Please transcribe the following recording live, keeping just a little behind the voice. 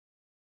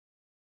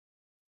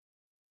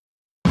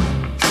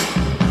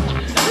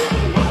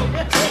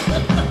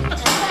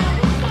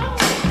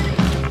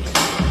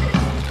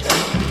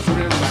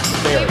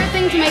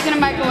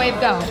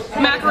microwave,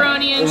 go.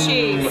 Macaroni and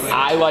cheese.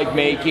 I like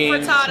making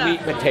Frittata. sweet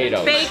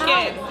potatoes.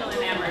 Bacon.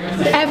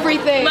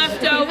 Everything.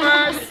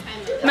 Leftovers.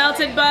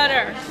 Melted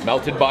butter.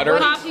 Melted butter.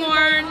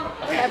 Popcorn.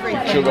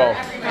 Everything. Sugar.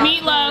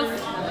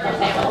 Meatloaf.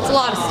 It's a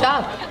lot of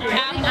stuff.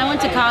 I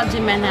went to college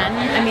in Manhattan.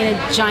 I mean,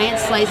 a giant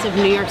slice of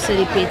New York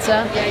City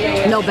pizza,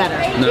 no better.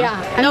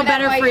 Yeah. I No mean,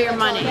 better that's for why your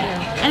money.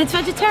 And it's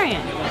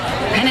vegetarian.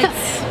 And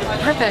it's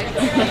Perfect.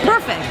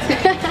 perfect.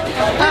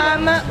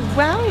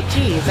 Well,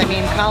 geez, I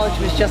mean, college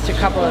was just a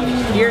couple of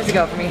years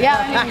ago for me.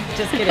 Yeah.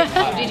 Just kidding.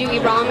 Did you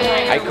eat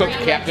ramen? I cooked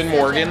Captain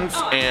Morgan's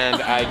and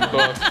I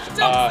cooked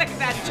Don't say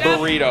that, Jeff.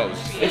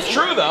 burritos. It's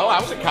true though, I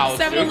was a college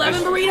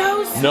 7-Eleven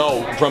burritos?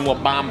 No, from La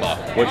Bamba,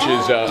 which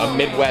is a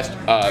Midwest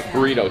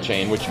burrito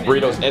chain, which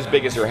burritos as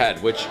big as your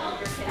head, which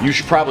you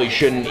probably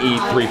shouldn't eat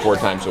 3-4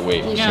 times a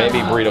week. Maybe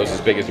burritos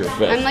as big as your I'm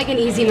fist. like an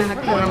easy Mac.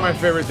 One of my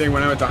favorite things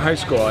when I went to high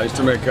school, I used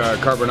to make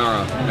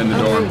carbonara in the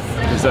dorm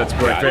because that's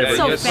my favorite.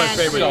 So That's my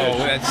fancy. favorite dish.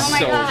 That's Oh my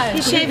god.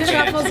 You shave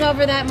truffles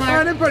over that, I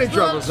Mark? didn't put any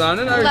truffles on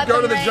it. I Let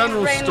go to them the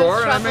general rain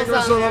store and I those make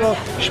truffles this on little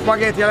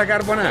spaghetti alla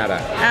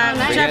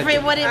carbonara. Jeffrey,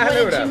 what did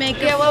you make?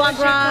 Yeah, what was your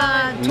Foie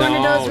gras,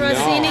 tornadoes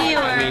rossini,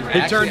 or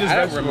He turned his I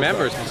don't vegetables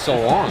remember. up. It's been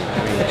so long.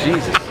 I mean,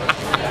 Jesus.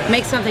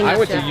 make something I up,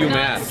 went to Jeff.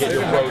 UMass. Get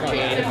your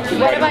protein.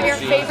 What about your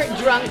favorite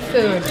drunk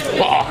food?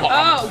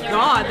 Oh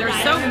God, there's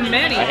so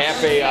many. A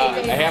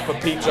half a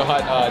Pizza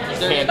Hut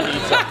canned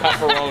pizza,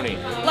 pepperoni.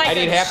 Like I'd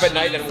eat a half at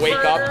night and wake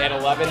up cheeseburger. at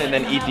 11 and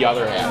then eat the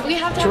other half. We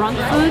have to Drunk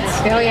foods?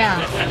 Oh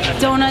yeah.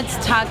 Donuts,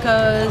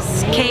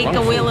 tacos, cake,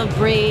 a wheel of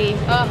brie.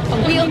 A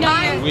wheel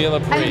Wheel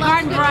of Brie.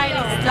 Garden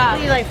variety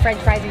stuff. You like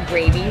French fries and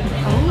gravy?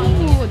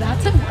 Oh,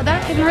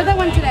 I've heard that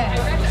one today.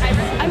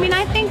 I mean,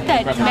 I think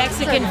that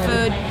Mexican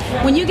food,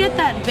 when you get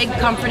that big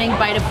comforting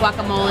bite of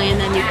guacamole and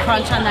then you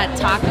crunch on that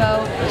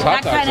taco,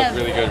 that dogs kind look of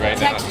really good right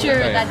now. texture,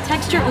 that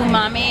texture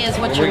umami is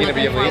what We're you're gonna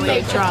be looking able to for eat when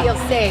you Makes you drunk. feel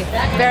safe.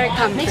 Very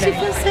comforting. Makes you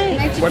feel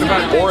safe. What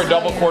about Or a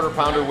double quarter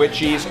pounder with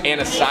cheese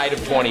and a side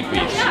of 20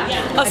 piece.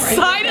 A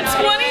side of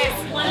 20s?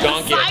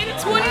 Dunk A side it.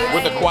 of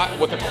 20s?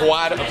 With a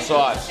quad of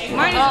sauce.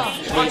 Mine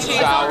is Sweet and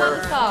sour,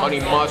 honey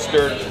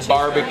mustard,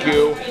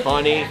 barbecue,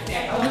 honey.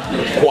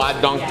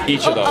 Quad dunk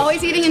each of those.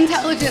 Always eating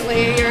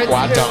intelligently. You're a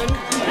Quad spoon. dunk.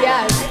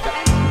 Yes.